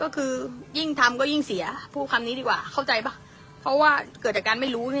ก็คือยิ่งทำก็ยิ่งเสียพูดคำนี้ดีกว่าเข้าใจปะเพราะว่าเกิดจากการไม่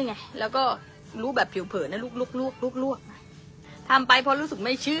รู้นี่ไงแล้วก็รู้แบบผิวเผินนะลวกทำไปพอรู้สึกไ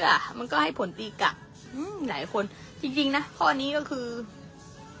ม่เชื่อมันก็ให้ผลตีกลับหลายคนจริงๆนะข้อนี้ก็คือ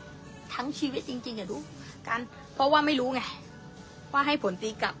ทั้งชีวิตจริงๆอะดูการเพราะว่าไม่รู้ไงว่าให้ผลตี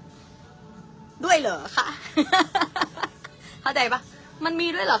กลับด้วยเหรอคะ เข้าใจปะมันมี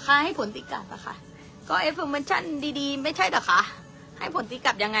ด้วยเหรอคะให้ผลตีกลับอะค่ะก็ affirmation ดีๆไม่ใช่เหรอคะให้ผลตีก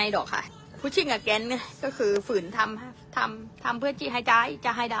ลับยังไงดอกค่ะผู้ชิงกับแกนเนี่ยก็คือฝืนทำเพื่อที่ให้ได้จ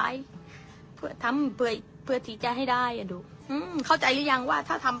ะให้ได้เพื่อทำเพื่อที่จะให้ได้อะดูเข้าใจหรือยังว่า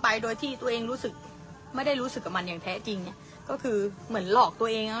ถ้าทำไปโดยที่ตัวเองรู้สึกไม่ได้รู้สึกกับมันอย่างแท้จริงเนี่ยก็คือเหมือนหลอกตัว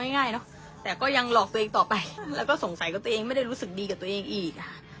เองง่ายๆเนาะแต่ก็ยังหลอกตัวเองต่อไปแล้วก็สงสัยกับตัวเองไม่ได้รู้สึกดีกับตัวเองอีก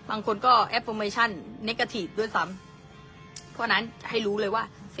บางคนก็ affirmation negative ด้วยซ้ำเพราะนั้นให้รู้เลยว่า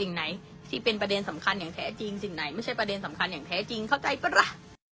สิ่งไหนที่เป็นประเด็นสำคัญอย่างแท้จริงสิ่งไหนไม่ใช่ประเด็นสำคัญอย่างแท้จริงเข้าใจปะล่ะ